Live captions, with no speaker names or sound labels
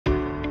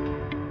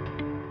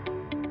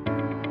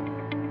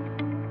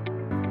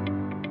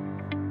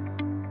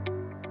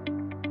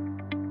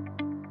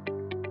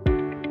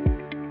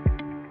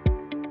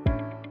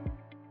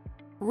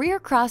Rear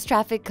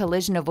Cross-Traffic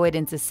Collision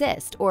Avoidance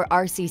Assist, or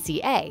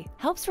RCCA,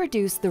 helps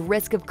reduce the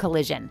risk of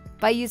collision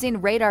by using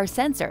radar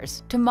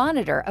sensors to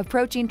monitor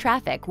approaching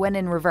traffic when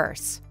in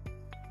reverse.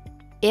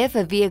 If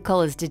a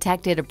vehicle is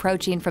detected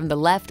approaching from the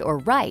left or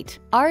right,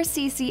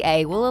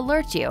 RCCA will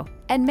alert you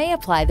and may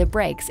apply the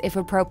brakes if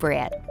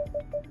appropriate.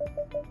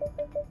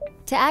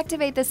 To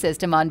activate the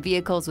system on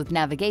vehicles with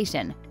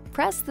navigation,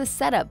 press the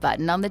Setup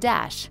button on the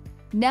dash.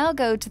 Now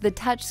go to the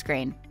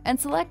touchscreen and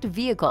select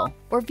Vehicle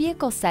or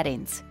Vehicle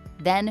Settings,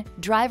 then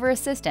Driver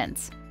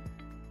Assistance,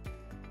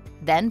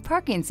 then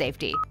Parking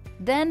Safety,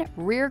 then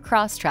Rear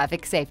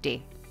Cross-Traffic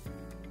Safety.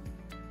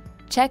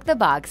 Check the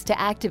box to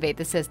activate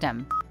the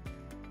system.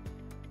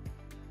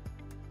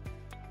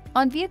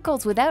 On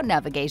vehicles without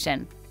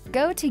navigation,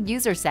 go to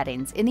User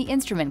Settings in the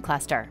Instrument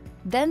cluster,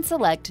 then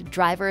select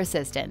Driver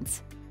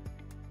Assistance,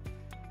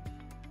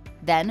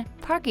 then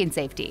Parking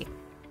Safety,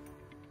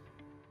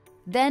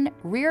 then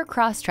Rear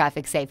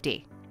Cross-Traffic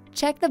Safety.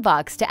 Check the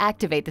box to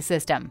activate the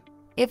system.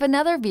 If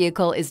another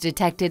vehicle is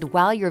detected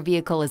while your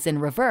vehicle is in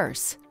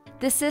reverse,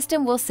 the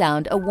system will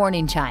sound a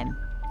warning chime.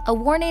 A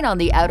warning on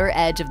the outer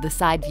edge of the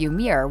side view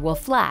mirror will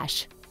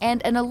flash,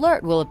 and an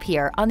alert will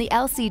appear on the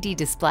LCD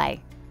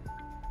display.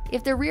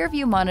 If the rear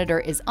view monitor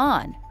is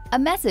on, a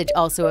message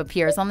also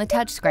appears on the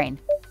touchscreen.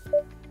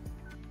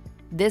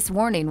 This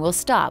warning will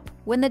stop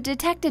when the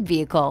detected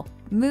vehicle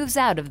moves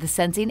out of the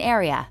sensing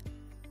area,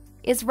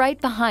 is right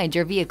behind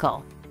your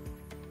vehicle,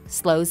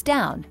 slows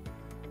down,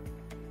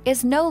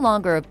 is no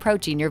longer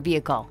approaching your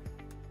vehicle.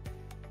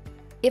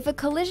 If a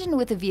collision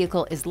with a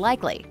vehicle is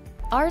likely,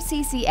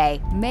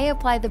 RCCA may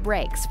apply the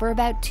brakes for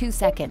about 2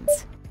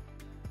 seconds.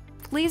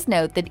 Please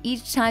note that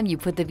each time you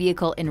put the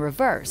vehicle in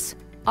reverse,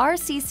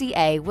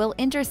 RCCA will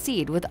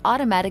intercede with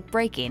automatic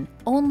braking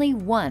only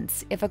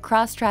once if a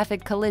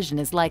cross-traffic collision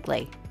is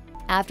likely.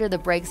 After the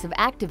brakes have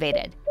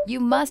activated, you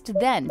must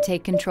then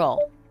take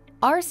control.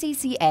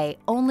 RCCA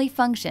only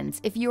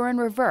functions if you are in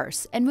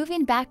reverse and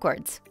moving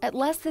backwards at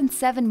less than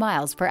 7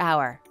 miles per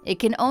hour. It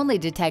can only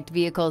detect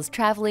vehicles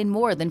traveling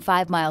more than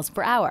 5 miles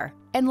per hour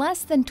and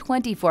less than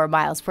 24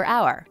 miles per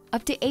hour,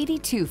 up to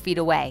 82 feet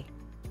away.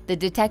 The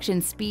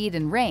detection speed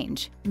and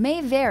range may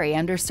vary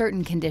under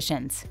certain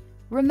conditions.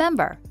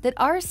 Remember that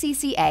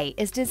RCCA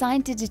is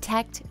designed to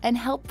detect and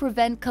help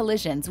prevent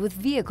collisions with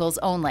vehicles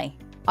only.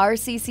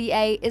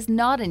 RCCA is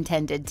not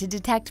intended to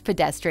detect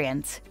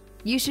pedestrians.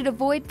 You should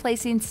avoid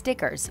placing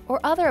stickers or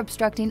other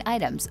obstructing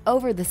items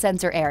over the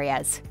sensor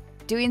areas.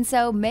 Doing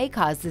so may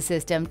cause the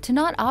system to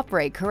not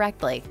operate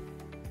correctly.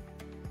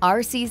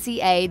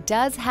 RCCA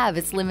does have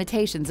its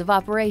limitations of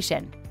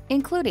operation,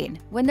 including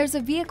when there's a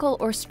vehicle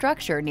or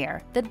structure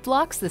near that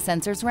blocks the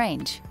sensor's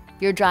range.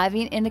 You're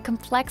driving in a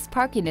complex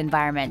parking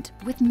environment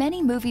with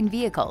many moving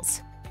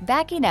vehicles,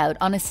 backing out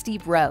on a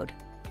steep road.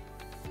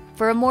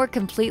 For a more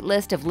complete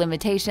list of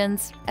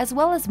limitations, as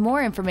well as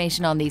more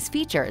information on these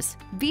features,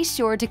 be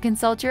sure to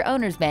consult your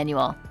owner's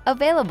manual,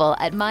 available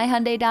at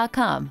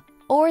myhyundai.com,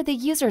 or the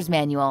user's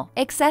manual,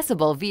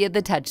 accessible via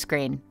the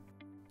touchscreen.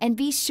 And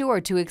be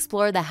sure to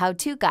explore the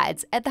how-to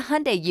guides at the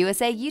Hyundai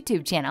USA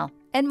YouTube channel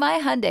and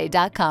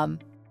myhyundai.com.